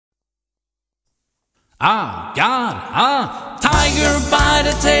I've got a tiger by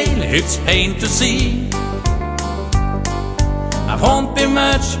the tail, it's pain to see. I won't be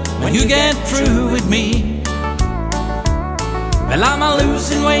much when you get through with me. Well, I'm a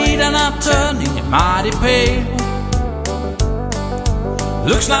losing weight and I'm turning mighty pale.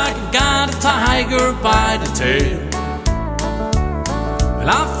 Looks like I've got a tiger by the tail. Well,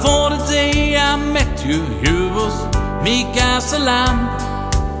 I thought the day I met you, you was meek as a lamb,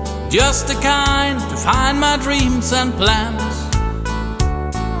 just the kind to find my dreams and plans.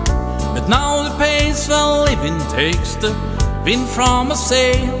 But now the pace for living takes the wind from my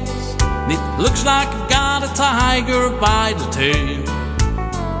sails, and it looks like I've got a tiger by the tail.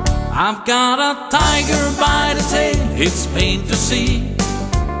 I've got a tiger by the tail, it's pain to see.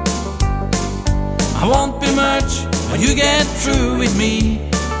 I won't be much when you get through with me.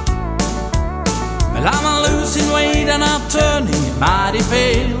 Well, I'm a losing weight and I'm turning mighty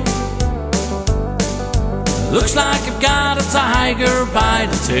pale. Looks like I've got a tiger by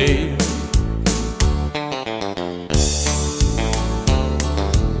the tail.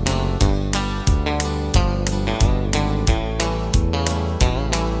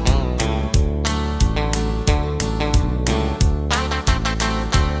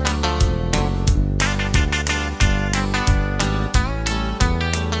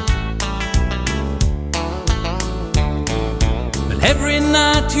 But every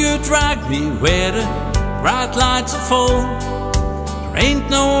night you drag me where the bright lights are full. There ain't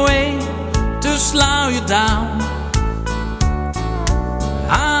no way to slow you down.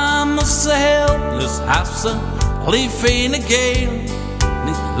 I'm as helpless as a leaf in a gale, and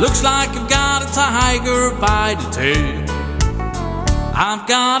it looks like I've got a tiger by the tail. I've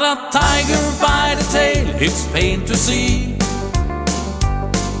got a tiger by the tail, it's pain to see.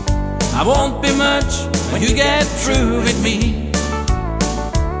 I won't be much when you get through with me.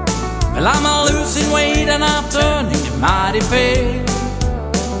 Well, I'm a losing weight and I'm turning mighty pale.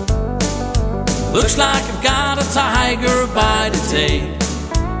 Looks like I've got a tiger by the tail.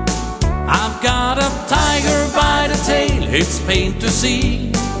 I've got a tiger by the tail, it's pain to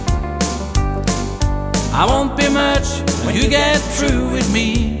see. I won't be much when you get through with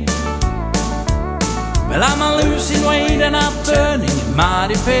me. Well, I'm a losing weight and I'm turning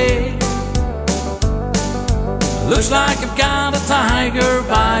mighty pale. Looks like I've got a tiger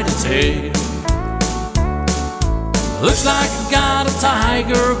by the tail. Looks like I've got a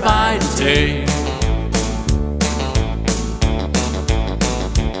tiger by the tail.